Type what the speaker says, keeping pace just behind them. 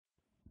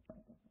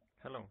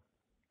Hello.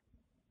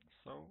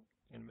 So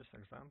in this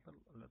example,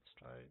 let's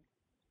try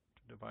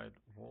to divide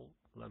wall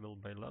level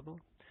by level.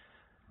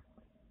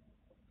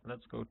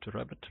 Let's go to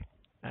Revit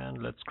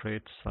and let's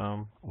create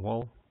some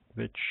wall,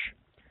 which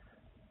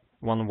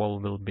one wall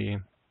will be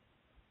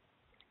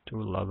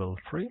to level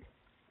 3.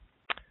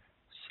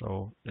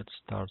 So it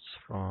starts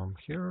from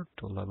here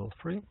to level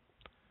 3.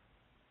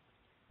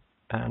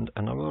 And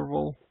another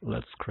wall,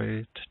 let's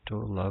create to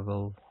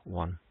level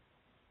 1.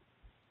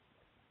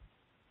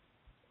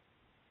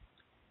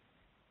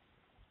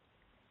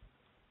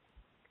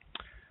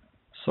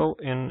 So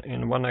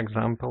in one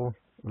example,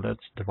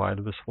 let's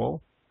divide this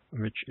wall,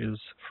 which is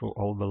through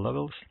all the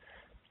levels.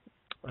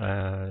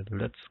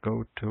 Let's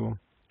go to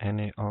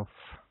any of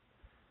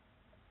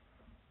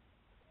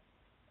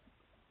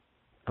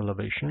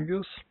elevation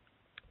views,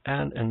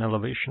 and in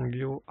elevation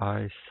view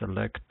I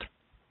select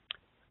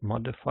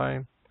modify,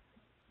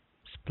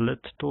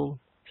 split tool,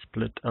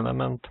 split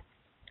element,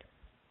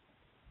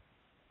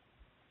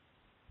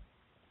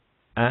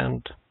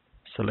 and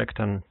select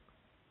an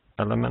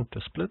element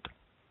to split.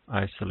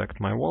 I select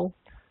my wall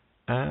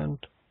and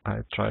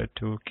I try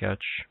to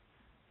catch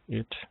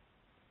it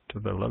to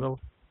the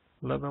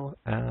level,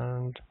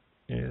 and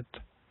it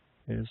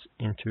is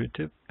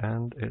intuitive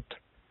and it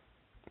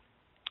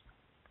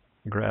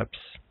grabs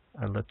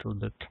a little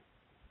bit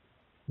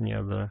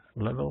near the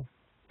level,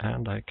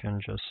 and I can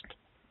just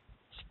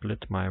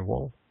split my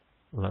wall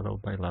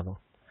level by level.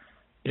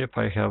 If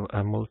I have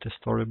a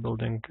multi-story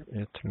building,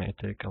 it may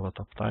take a lot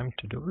of time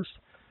to do this.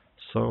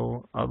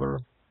 So other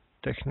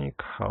technique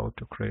how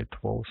to create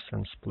walls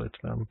and split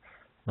them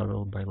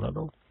level by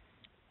level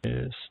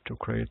is to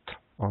create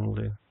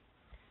only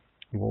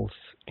walls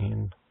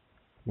in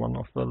one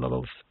of the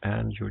levels,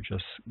 and you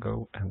just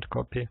go and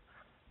copy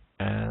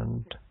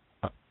and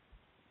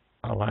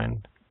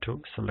align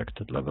to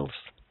selected levels.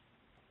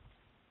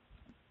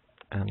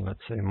 And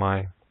let's say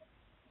my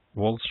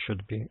walls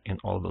should be in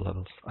all the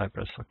levels. I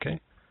press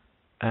OK,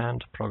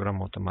 and program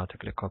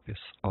automatically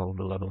copies all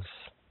the levels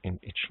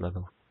in each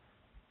level.